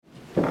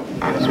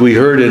We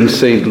heard in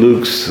St.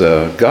 Luke's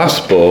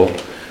Gospel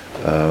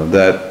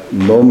that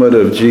moment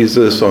of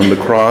Jesus on the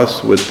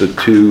cross with the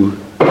two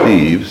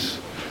thieves.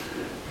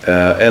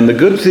 And the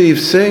good thief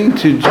saying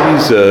to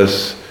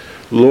Jesus,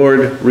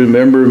 "Lord,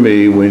 remember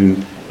me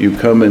when you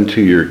come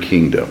into your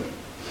kingdom."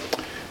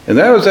 And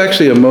that was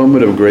actually a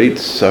moment of great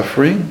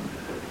suffering,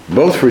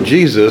 both for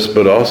Jesus,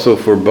 but also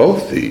for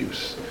both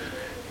thieves.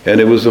 And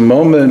it was a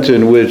moment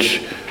in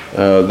which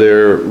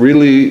there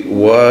really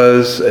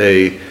was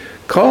a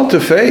call to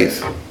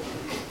faith.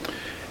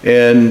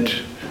 And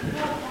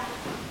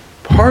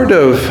part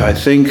of, I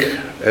think,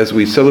 as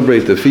we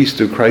celebrate the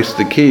Feast of Christ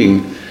the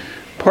King,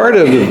 part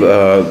of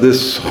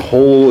this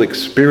whole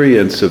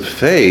experience of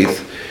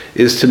faith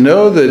is to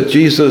know that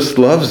Jesus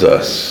loves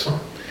us.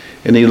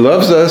 And he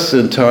loves us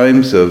in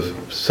times of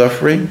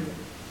suffering,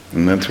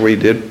 and that's where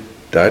he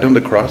died on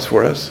the cross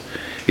for us.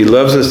 He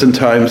loves us in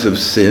times of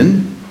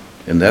sin,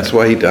 and that's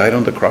why he died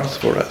on the cross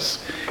for us.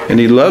 And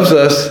he loves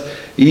us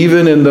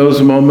even in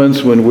those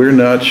moments when we're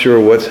not sure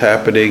what's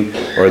happening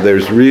or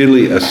there's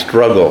really a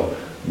struggle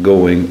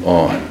going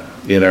on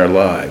in our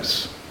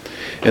lives.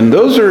 And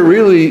those are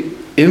really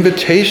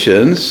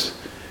invitations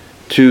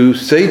to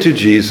say to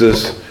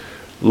Jesus,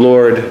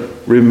 "Lord,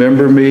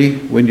 remember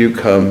me when you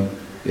come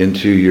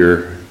into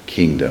your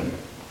kingdom.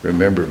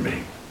 Remember me."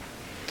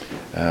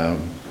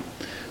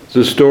 It's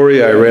a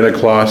story I ran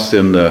across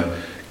in the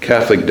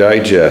Catholic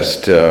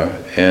Digest,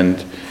 and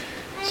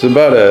it's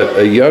about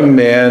a young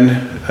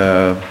man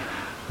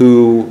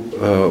who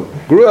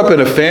grew up in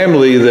a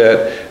family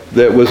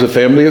that was a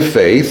family of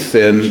faith,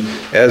 and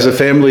as a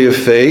family of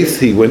faith,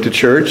 he went to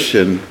church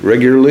and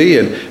regularly,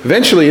 and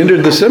eventually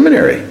entered the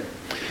seminary.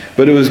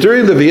 But it was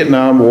during the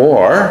Vietnam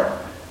War,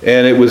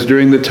 and it was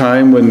during the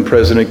time when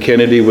President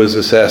Kennedy was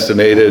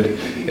assassinated,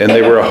 and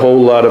there were a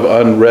whole lot of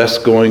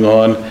unrest going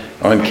on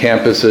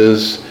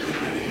campuses,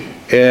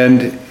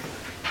 and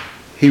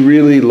he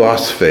really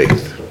lost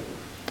faith,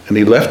 and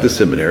he left the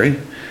seminary.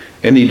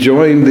 And he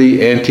joined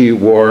the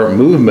anti-war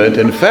movement.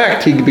 In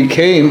fact, he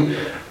became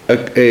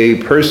a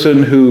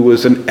person who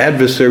was an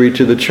adversary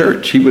to the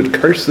church. He would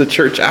curse the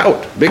church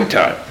out, big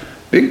time.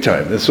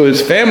 And so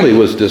his family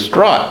was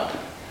distraught.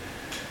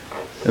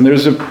 And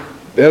as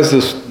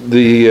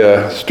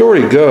the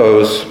story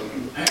goes,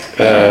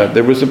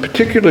 there was a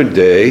particular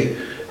day,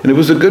 and it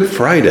was a Good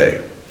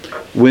Friday,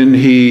 when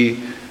he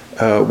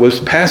was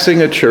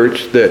passing a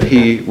church that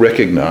he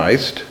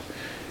recognized,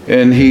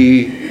 and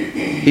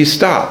he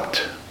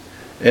stopped.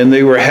 And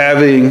they were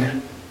having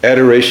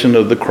adoration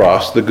of the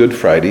cross, the Good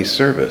Friday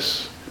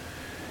service.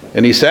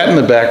 And he sat in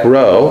the back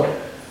row,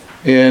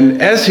 and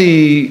as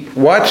he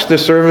watched the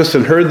service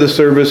and heard the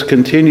service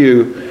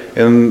continue,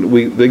 and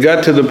they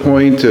got to the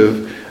point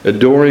of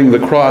adoring the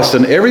cross,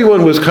 and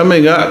everyone was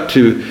coming up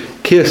to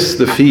kiss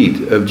the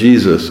feet of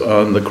Jesus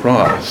on the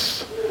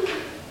cross,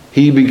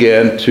 he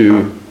began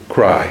to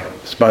cry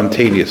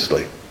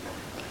spontaneously.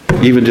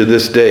 Even to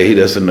this day, he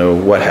doesn't know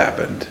what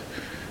happened.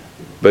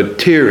 But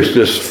tears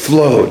just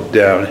flowed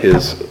down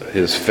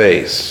his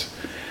face.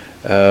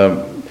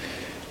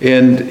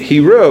 And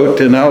he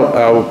wrote, and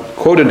I'll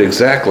quote it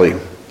exactly,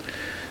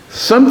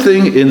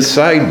 "Something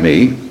inside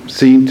me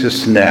seemed to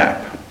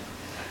snap,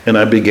 and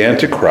I began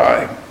to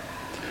cry.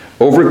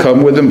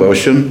 Overcome with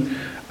emotion,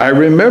 I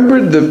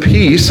remembered the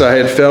peace I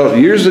had felt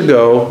years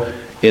ago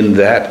in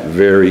that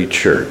very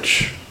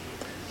church.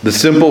 The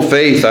simple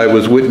faith I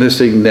was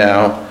witnessing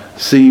now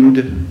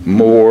seemed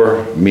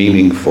more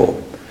meaningful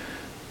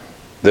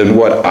than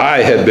what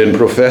I had been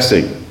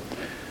professing.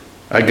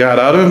 I got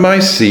out of my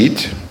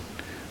seat,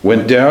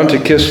 went down to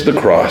kiss the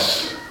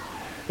cross,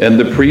 and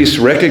the priest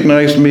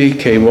recognized me,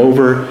 came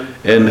over,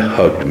 and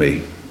hugged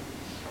me.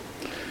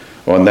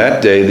 On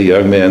that day, the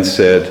young man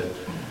said,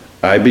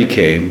 I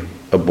became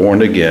a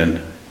born-again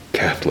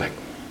Catholic."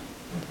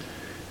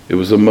 It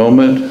was a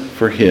moment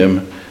for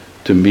him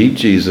to meet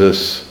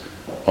Jesus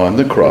on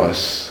the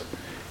cross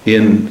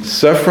in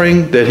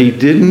suffering that he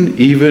didn't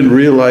even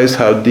realize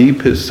how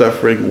deep his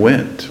suffering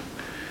went.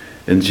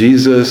 And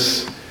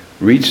Jesus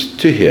reached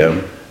to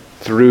him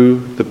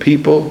through the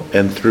people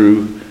and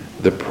through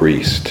the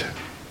priest.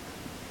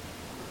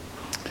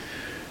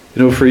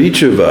 You know, for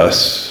each of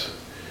us,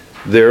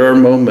 there are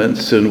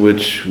moments in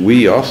which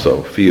we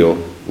also feel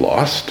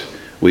lost.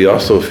 We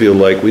also feel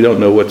like we don't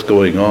know what's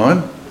going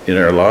on in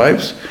our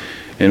lives.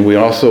 And we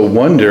also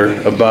wonder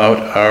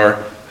about our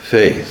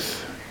faith.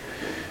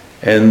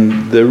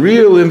 And the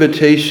real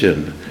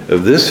invitation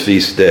of this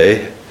feast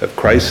day of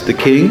Christ the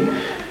King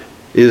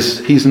is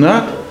he's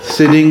not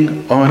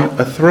sitting on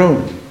a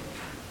throne.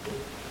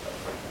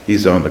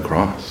 He's on the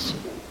cross.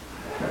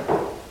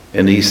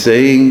 And he's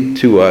saying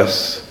to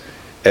us,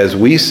 as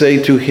we say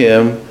to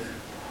him,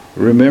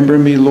 "Remember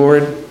me,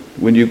 Lord,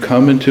 when you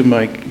come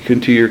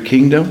into your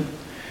kingdom."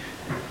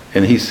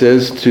 And he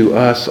says to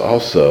us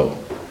also,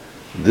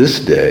 "This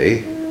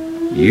day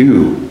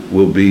you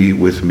will be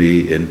with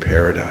me in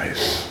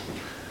paradise."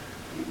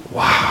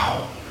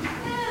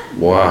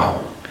 Wow.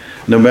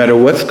 No matter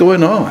what's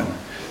going on,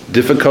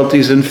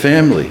 difficulties in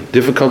family,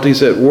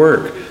 difficulties at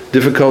work,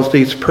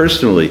 difficulties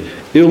personally,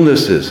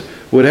 illnesses,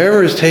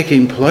 whatever is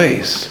taking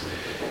place,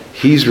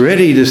 he's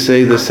ready to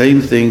say the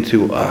same thing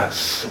to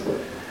us.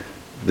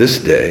 This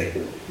day,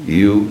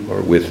 you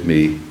are with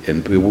me,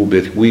 and we will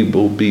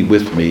be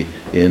with me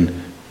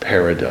in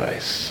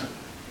paradise.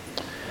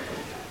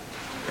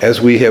 As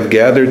we have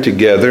gathered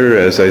together,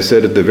 as I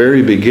said at the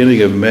very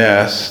beginning of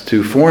Mass,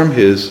 to form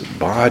his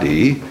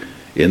body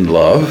in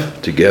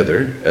love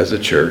together as a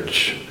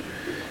church,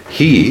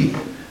 he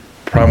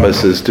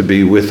promises to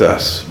be with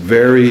us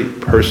very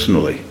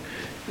personally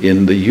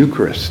in the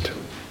Eucharist.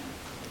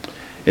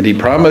 And he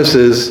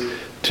promises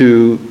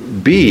to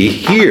be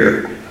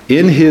here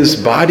in his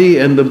body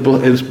and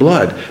his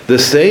blood. The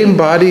same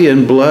body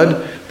and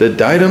blood that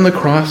died on the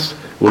cross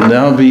will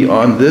now be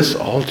on this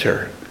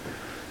altar.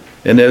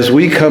 And as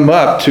we come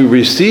up to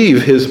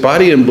receive his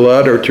body and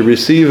blood, or to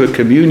receive a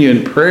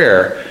communion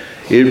prayer,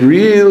 it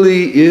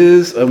really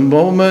is a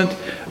moment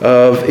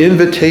of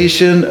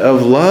invitation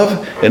of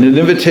love, and an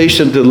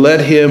invitation to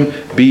let him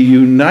be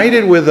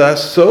united with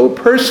us so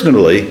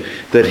personally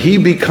that he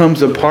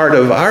becomes a part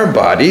of our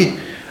body,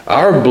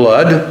 our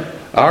blood,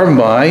 our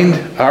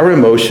mind, our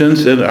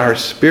emotions, and our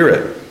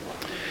spirit.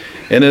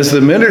 And as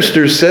the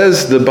minister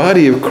says, the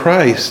body of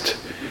Christ,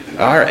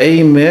 our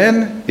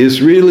amen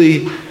is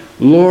really,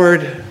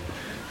 Lord,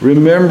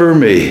 remember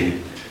me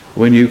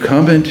when you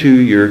come into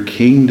your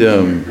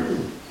kingdom.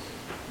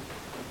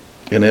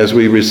 And as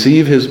we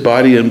receive his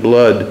body and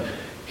blood,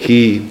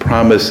 he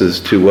promises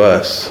to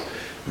us,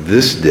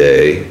 this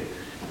day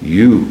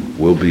you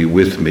will be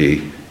with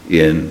me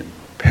in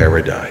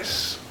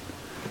paradise.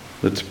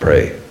 Let's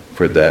pray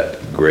for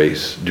that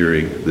grace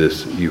during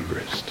this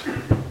Eucharist.